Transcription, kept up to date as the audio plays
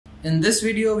In this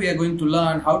video, we are going to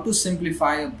learn how to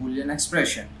simplify a Boolean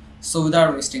expression. So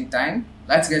without wasting time,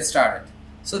 let's get started.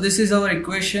 So this is our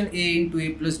equation a into a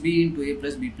plus b into a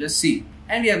plus b plus c,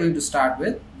 and we are going to start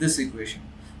with this equation.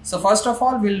 So first of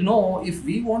all, we'll know if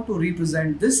we want to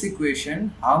represent this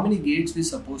equation, how many gates we're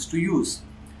supposed to use,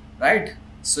 right?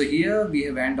 So here we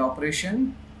have AND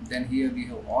operation, then here we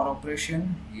have OR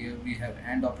operation, here we have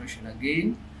AND operation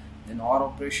again, then OR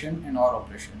operation and OR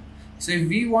operation. So if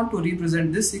we want to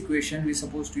represent this equation, we're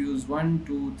supposed to use 1,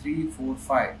 2, 3, 4,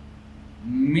 5.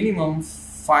 Minimum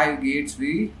 5 gates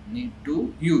we need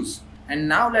to use. And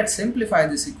now let's simplify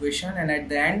this equation, and at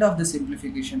the end of the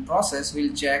simplification process,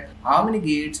 we'll check how many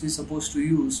gates we're supposed to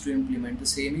use to implement the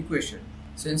same equation.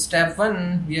 So in step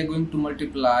 1, we are going to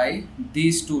multiply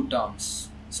these two terms.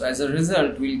 So as a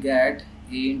result, we'll get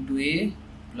a into a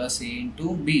plus a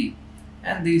into b,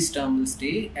 and these terms will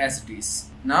stay as it is.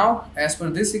 Now as per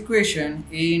this equation,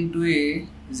 a into a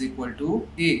is equal to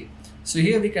a. So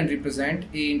here we can represent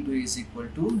a into a is equal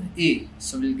to a.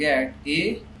 So we'll get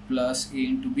a plus a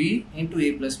into b into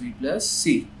a plus b plus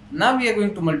c. Now we are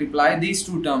going to multiply these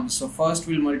two terms. So first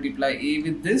we'll multiply a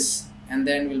with this, and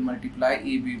then we'll multiply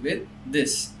ab with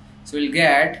this. So we'll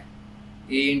get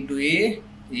a into a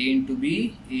into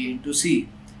b, a into c.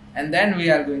 And then we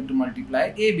are going to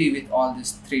multiply AB with all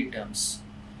these three terms.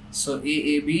 So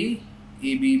AAB,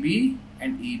 ABB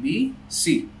and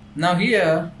ABC. Now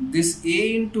here this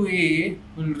A into A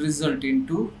will result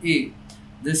into A.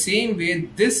 The same way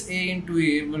this A into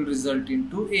A will result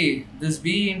into A. This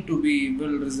B into B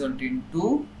will result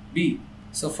into B.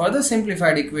 So further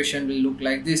simplified equation will look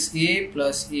like this: A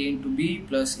plus A into B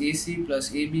plus AC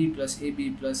plus AB plus AB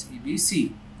plus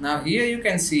ABC. Now here you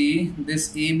can see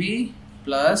this AB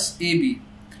plus AB.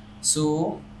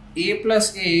 So A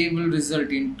plus A will result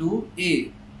into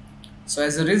A. So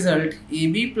as a result,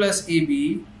 AB plus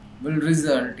AB will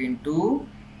result into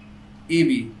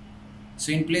AB.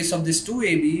 So in place of this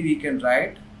 2AB, we can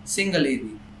write single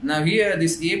AB. Now here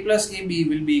this A plus AB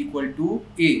will be equal to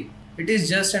A. It is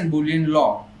just an Boolean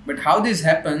law. But how this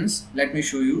happens, let me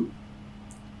show you.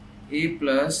 A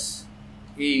plus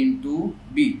A into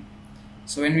B.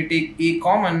 So when we take A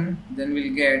common, then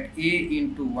we'll get A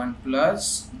into 1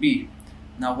 plus B.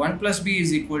 Now 1 plus B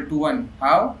is equal to 1.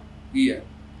 How? Here.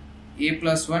 A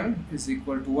plus 1 is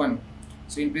equal to 1.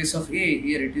 So in place of A,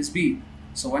 here it is B.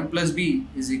 So 1 plus B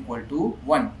is equal to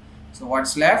 1. So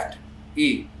what's left?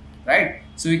 A. Right?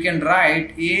 So we can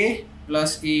write A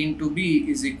plus A into B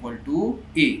is equal to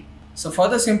A. So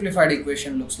further simplified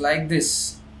equation looks like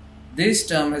this. This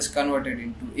term is converted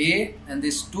into A, and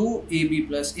this 2AB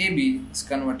plus AB is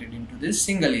converted into this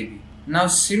single AB. Now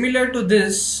similar to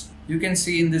this, you can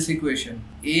see in this equation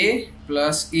A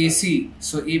plus AC.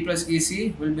 So A plus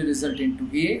AC will be result into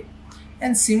A,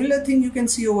 and similar thing you can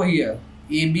see over here,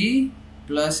 AB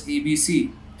plus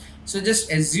ABC. So just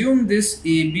assume this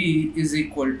AB is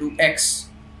equal to X.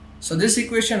 So this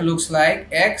equation looks like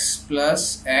X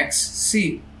plus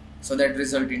XC. So that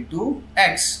result into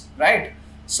X, right?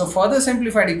 So further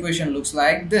simplified equation looks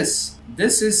like this.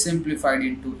 This is simplified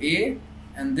into A,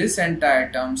 and this entire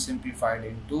term simplified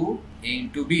into A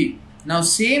into B. Now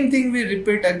same thing we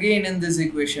repeat again in this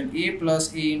equation. A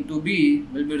plus A into B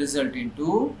will be result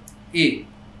into A.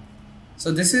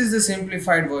 So this is the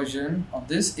simplified version of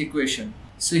this equation.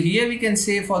 So here we can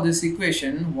say for this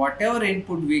equation, whatever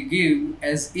input we give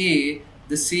as A,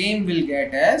 the same will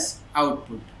get as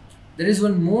output. There is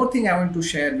one more thing I want to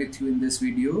share with you in this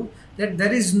video, that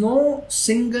there is no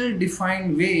single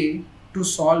defined way to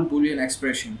solve Boolean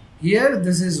expression. Here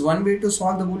this is one way to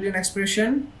solve the Boolean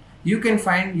expression. You can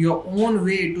find your own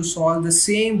way to solve the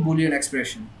same Boolean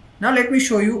expression. Now let me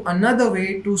show you another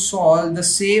way to solve the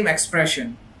same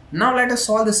expression. Now let us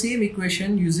solve the same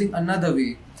equation using another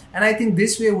way. And I think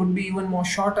this way would be even more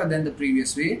shorter than the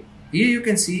previous way. Here you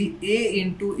can see A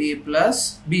into A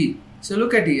plus B. So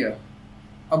look at here.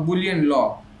 A Boolean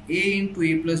law, A into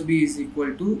A plus B is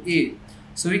equal to A.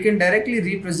 So we can directly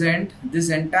represent this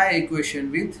entire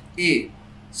equation with A.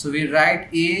 So we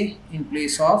write A in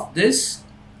place of this,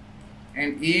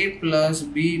 and A plus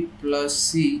B plus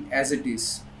C as it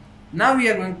is. Now we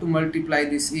are going to multiply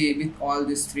this A with all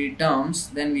these three terms.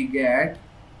 Then we get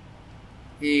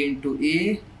A into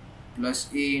A plus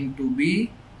A into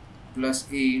B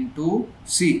plus A into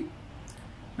C.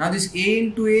 Now this A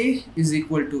into A is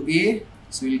equal to A.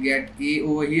 So we'll get A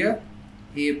over here,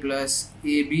 A plus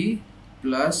AB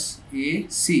plus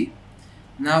AC.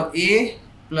 Now A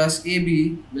plus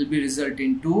AB will be result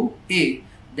into A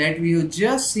that we have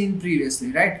just seen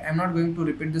previously, right? I'm not going to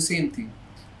repeat the same thing.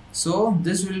 So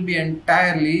this will be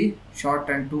entirely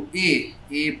shortened to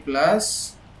A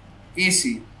plus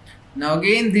AC. Now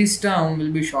again this term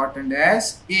will be shortened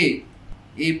as A.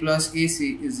 A plus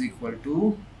AC is equal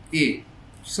to A.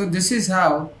 So this is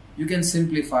how you can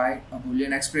simplify a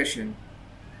Boolean expression.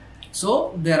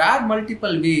 So there are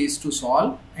multiple ways to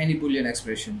solve any Boolean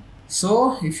expression.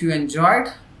 So if you enjoyed,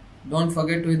 don't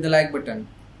forget to hit the like button.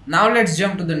 Now let's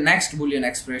jump to the next Boolean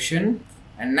expression,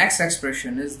 and next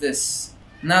expression is this.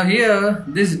 Now here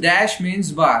this dash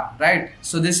means bar, right?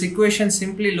 So this equation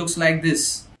simply looks like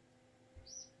this.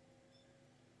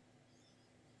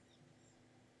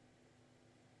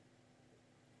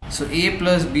 So A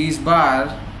plus B's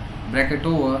bar bracket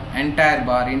over entire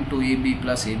bar into AB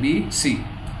plus ABC.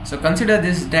 So consider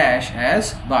this dash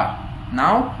as bar.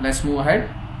 Now let's move ahead.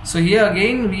 So here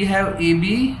again we have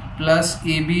AB plus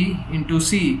AB into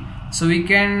C. So we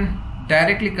can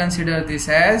directly consider this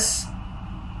as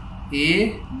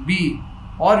AB,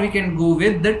 or we can go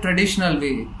with the traditional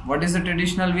way. What is the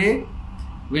traditional way?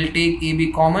 We'll take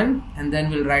AB common and then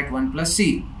we'll write 1 plus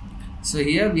C. So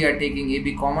here we are taking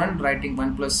AB common, writing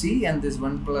 1 plus C, and this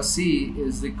 1 plus C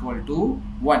is equal to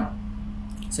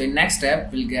 1. So in next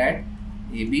step we'll get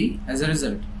AB as a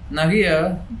result. Now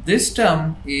here this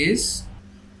term is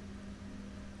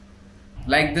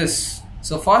like this.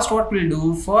 So first what we'll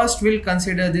do, first we'll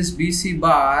consider this BC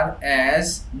bar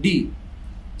as D.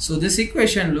 So this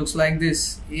equation looks like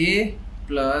this: A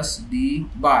plus D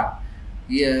bar.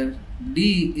 Here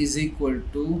D is equal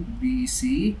to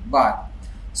BC bar.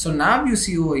 So now you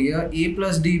see over here A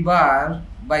plus D bar,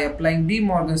 by applying De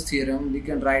Morgan's theorem we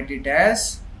can write it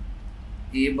as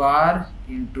A bar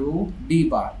into D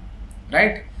bar,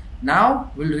 right?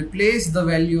 Now we'll replace the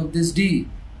value of this D.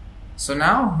 So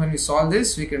now when we solve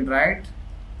this we can write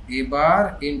A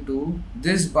bar into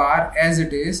this bar as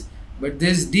it is, but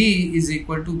this D is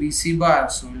equal to BC bar,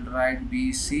 so we'll write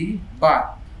BC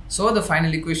bar. So the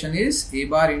final equation is A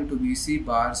bar into BC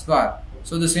bars bar.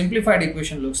 So the simplified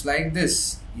equation looks like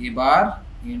this: A bar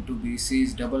into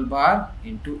BC's double bar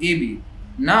into AB.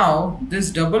 Now this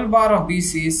double bar of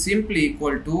BC is simply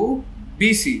equal to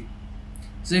BC.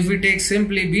 So if we take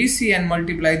simply BC and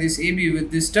multiply this AB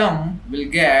with this term, we'll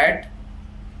get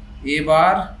A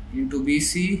bar into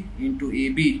BC into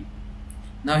AB.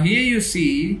 Now here you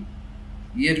see,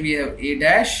 here we have A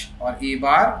dash or A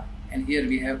bar, and here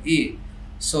we have A.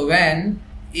 So when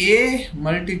A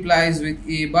multiplies with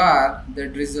A bar,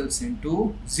 that results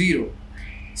into 0.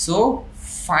 So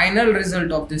final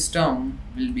result of this term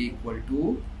will be equal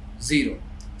to 0.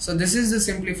 So this is the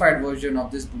simplified version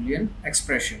of this Boolean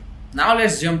expression. Now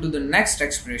let's jump to the next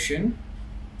expression.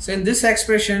 So in this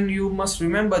expression you must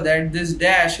remember that this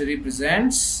dash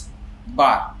represents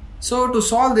bar. So to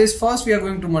solve this, first we are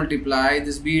going to multiply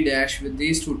this B dash with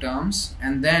these two terms,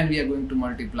 and then we are going to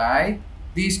multiply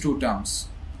these two terms.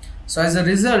 So as a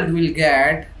result we'll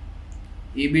get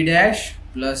AB dash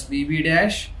plus BB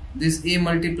dash. This A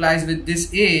multiplies with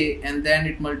this A, and then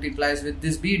it multiplies with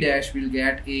this B dash. We'll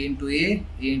get A into A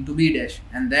into B dash,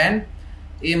 and then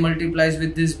A multiplies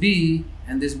with this B,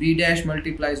 and this B dash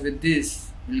multiplies with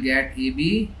this. We'll get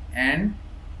AB and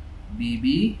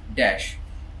BB dash,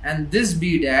 and this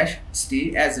B dash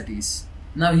stay as it is.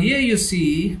 Now here you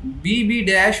see BB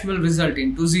dash will result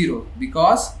into 0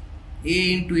 because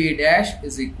A into A dash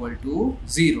is equal to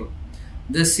 0.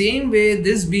 The same way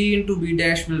this B into B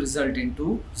dash will result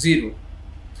into 0.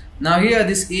 Now here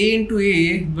this A into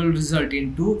A will result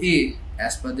into A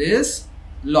as per this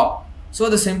law. So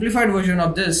the simplified version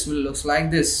of this will look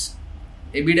like this: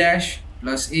 AB dash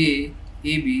plus A,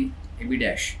 AB, AB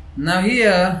dash. Now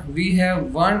here we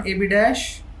have one AB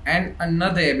dash and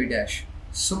another AB dash.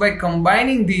 So by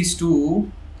combining these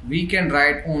two we can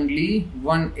write only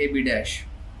one AB dash,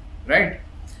 right?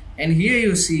 And here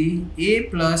you see A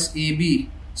plus AB.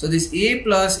 So this A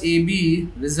plus AB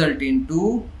result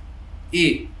into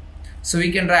A. So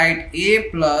we can write A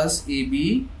plus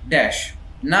AB dash.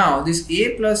 Now this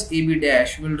A plus AB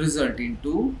dash will result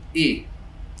into A.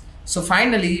 So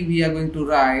finally we are going to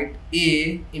write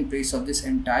A in place of this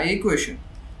entire equation.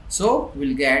 So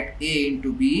we'll get A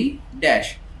into B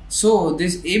dash. So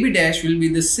this AB dash will be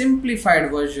the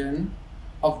simplified version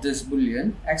of this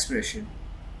Boolean expression.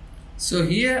 So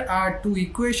here are two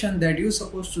equations that you're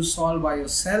supposed to solve by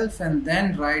yourself, and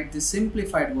then write the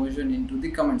simplified version into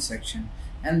the comment section,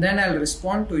 and then I'll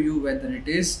respond to you whether it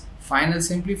is final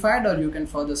simplified or you can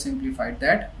further simplify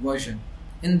that version.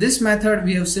 In this method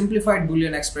we have simplified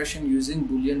Boolean expression using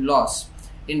Boolean laws.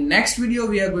 In next video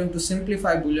we are going to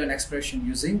simplify Boolean expression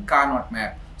using Carnot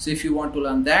map. So if you want to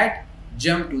learn that,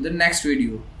 jump to the next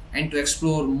video, and to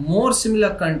explore more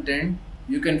similar content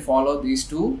you can follow these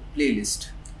two playlists.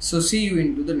 So see you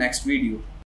into the next video.